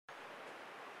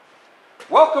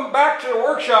Welcome back to the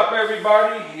workshop,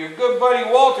 everybody. Your good buddy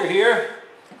Walter here.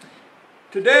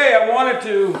 Today I wanted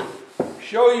to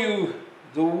show you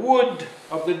the wood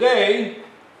of the day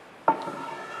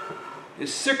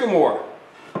is sycamore,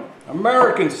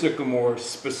 American sycamore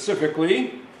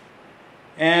specifically,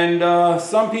 and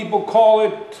some people call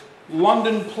it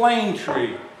London plane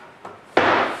tree.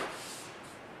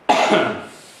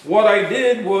 What I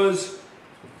did was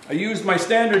I used my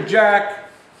standard jack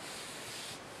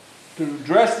to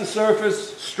dress the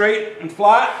surface straight and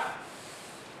flat,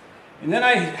 and then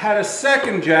I had a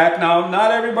second jack. Now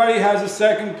not everybody has a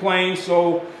second plane,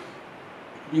 so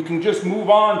you can just move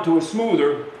on to a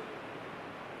smoother,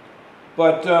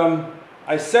 but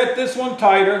I set this one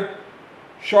tighter,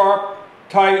 sharp,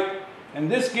 tight,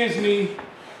 and this gives me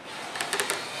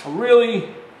a really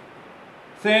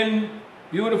thin,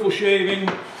 beautiful shaving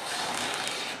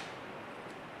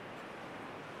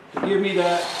to give me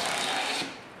that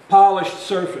polished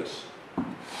surface.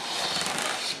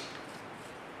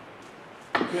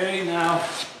 Okay, now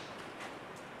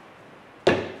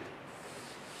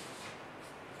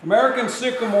American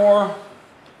sycamore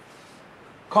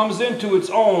comes into its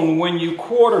own when you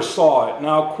quarter saw it.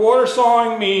 Now, quarter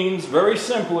sawing means, very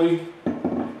simply,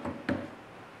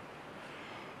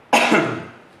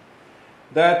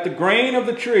 that the grain of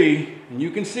the tree, and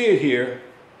you can see it here,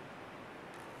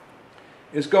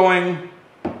 is going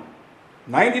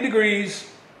 90 degrees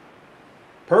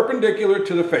perpendicular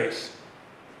to the face.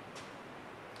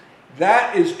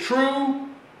 That is true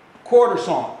quarter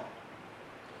sawn.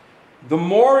 The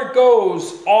more it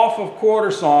goes off of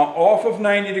quarter sawn, off of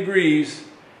 90 degrees,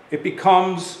 it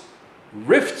becomes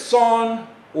rift sawn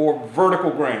or vertical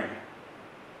grain.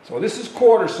 So this is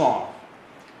quarter sawn.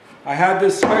 I had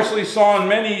this specially sawn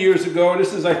many years ago.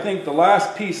 This is, I think, the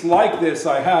last piece like this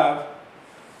I have.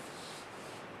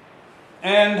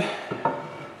 And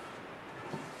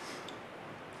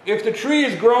if the tree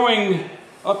is growing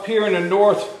up here in the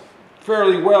north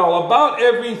fairly well, about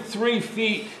every 3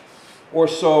 feet or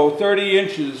so, 30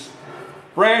 inches,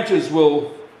 branches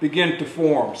will begin to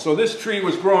form. So this tree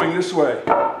was growing this way.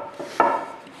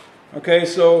 Okay,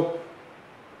 so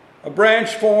a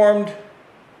branch formed,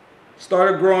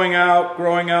 started growing out,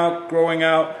 growing out, growing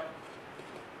out,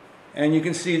 and you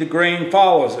can see the grain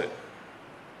follows it.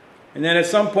 And then at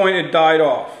some point it died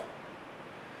off.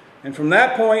 And from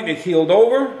that point it healed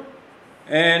over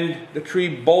and the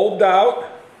tree bulbed out.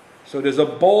 So there's a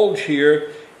bulge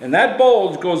here, and that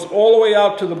bulge goes all the way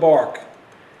out to the bark.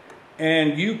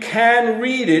 And you can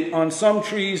read it on some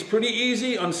trees pretty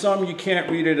easy, on some you can't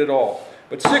read it at all.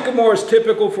 But sycamore is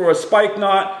typical for a spike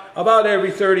knot about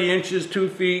every 30 inches, 2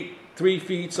 feet, 3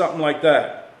 feet, something like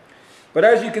that. But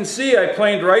as you can see, I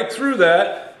planed right through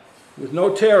that with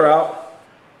no tear out,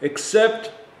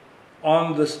 except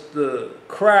on the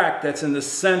crack that's in the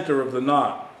center of the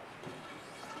knot.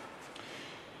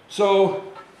 So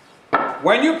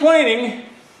when you're planing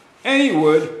any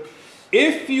wood,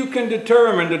 if you can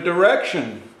determine the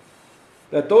direction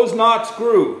that those knots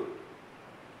grew,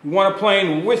 you want to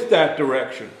plane with that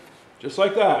direction, just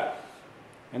like that.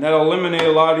 And that'll eliminate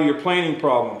a lot of your planing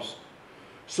problems.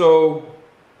 So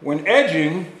when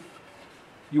edging,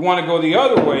 you want to go the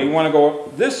other way. You want to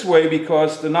go this way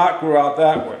because the knot grew out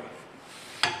that way.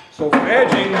 So for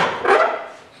edging,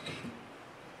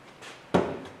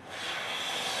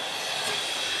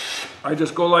 I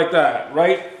just go like that,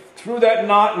 right through that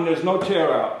knot, and there's no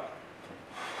tear out.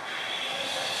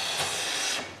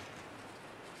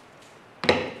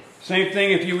 Same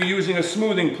thing if you were using a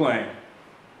smoothing plane.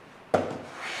 All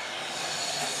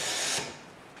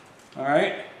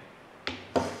right?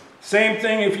 Same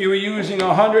thing if you were using a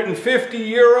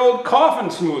 150-year-old coffin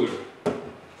smoother.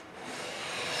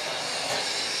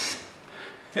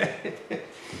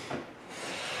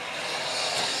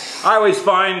 I always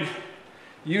find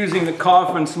using the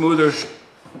coffin smoother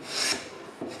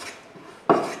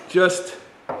just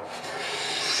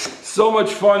so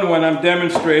much fun when I'm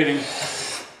demonstrating,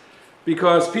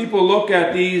 because people look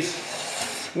at these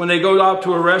when they go out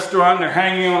to a restaurant, they're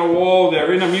hanging on a wall,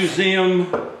 they're in a museum.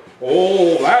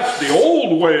 Oh, that's the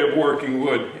old way of working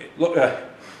wood. Look,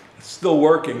 it's still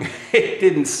working. It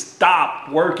didn't stop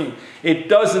working. It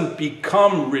doesn't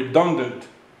become redundant.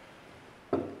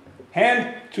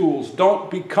 Hand tools don't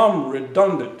become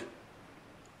redundant.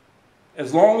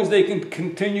 As long as they can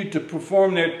continue to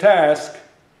perform their task.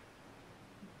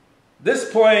 This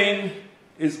plane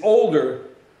is older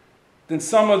than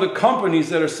some of the companies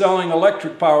that are selling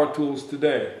electric power tools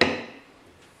today.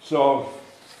 So,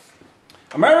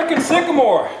 American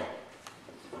sycamore,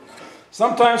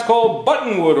 sometimes called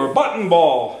buttonwood or button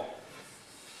ball,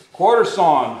 quarter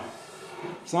sawn,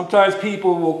 Sometimes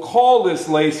people will call this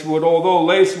lacewood, although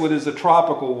lacewood is a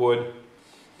tropical wood.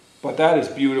 But that is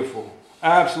beautiful.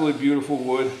 Absolutely beautiful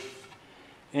wood.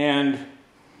 And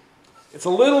it's a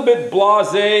little bit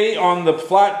blasé on the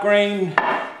flat grain,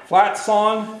 flat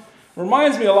sawn.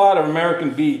 Reminds me a lot of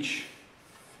American beech.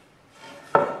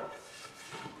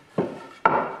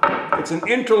 It's an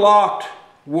interlocked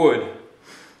wood.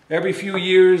 Every few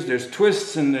years there's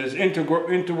twists and there's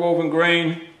interwoven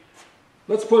grain.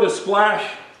 Let's put a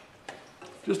splash,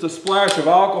 just a splash of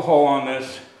alcohol on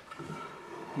this.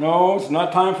 No, it's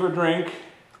not time for a drink.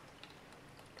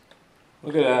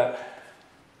 Look at that.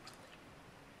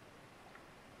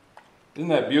 Isn't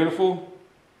that beautiful?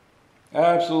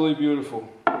 Absolutely beautiful.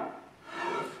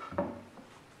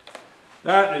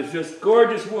 That is just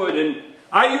gorgeous wood, and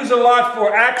I use a lot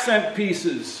for accent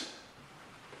pieces.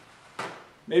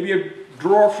 Maybe a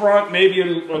drawer front, maybe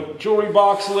a jewelry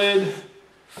box lid.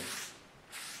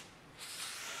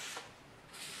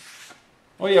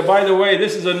 Oh yeah, by the way,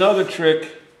 this is another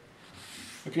trick.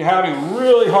 If you're having a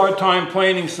really hard time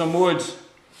planing some woods,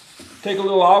 take a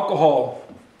little alcohol.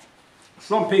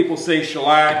 Some people say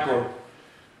shellac or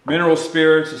mineral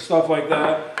spirits or stuff like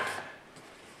that.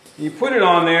 You put it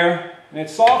on there and it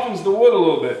softens the wood a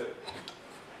little bit.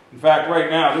 In fact, right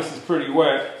now this is pretty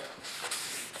wet.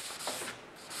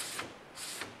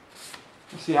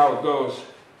 Let's see how it goes.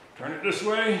 Turn it this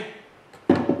way.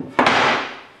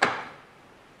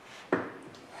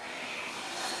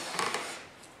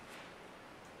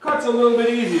 Cuts a little bit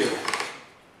easier.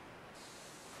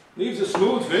 Leaves a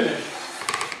smooth finish.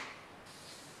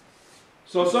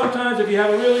 So sometimes if you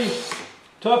have a really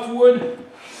tough wood,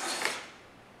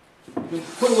 you can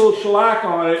put a little shellac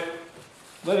on it,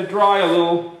 let it dry a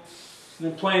little, and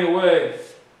then plane away.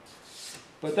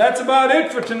 But that's about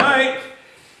it for tonight.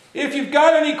 If you've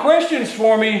got any questions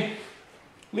for me,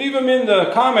 leave them in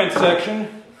the comment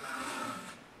section.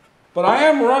 But I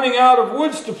am running out of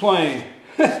woods to plane.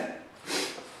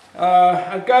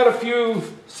 I've got a few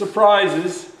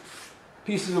surprises,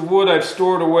 pieces of wood I've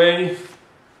stored away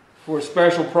for a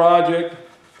special project.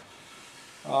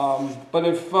 But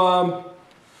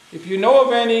if you know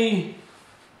of any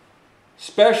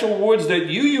special woods that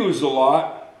you use a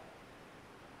lot,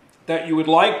 that you would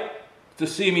like to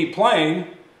see me plane,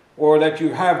 or that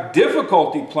you have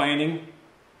difficulty planing,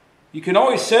 you can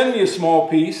always send me a small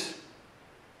piece,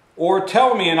 or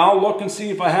tell me and I'll look and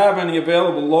see if I have any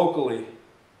available locally.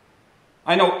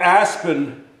 I know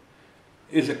aspen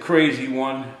is a crazy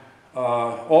one.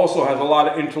 Also has a lot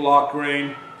of interlock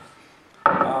grain.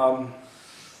 But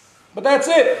that's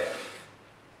it.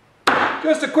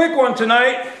 Just a quick one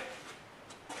tonight.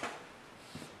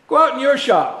 Go out in your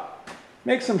shop.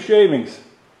 Make some shavings.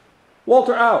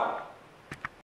 Walter out.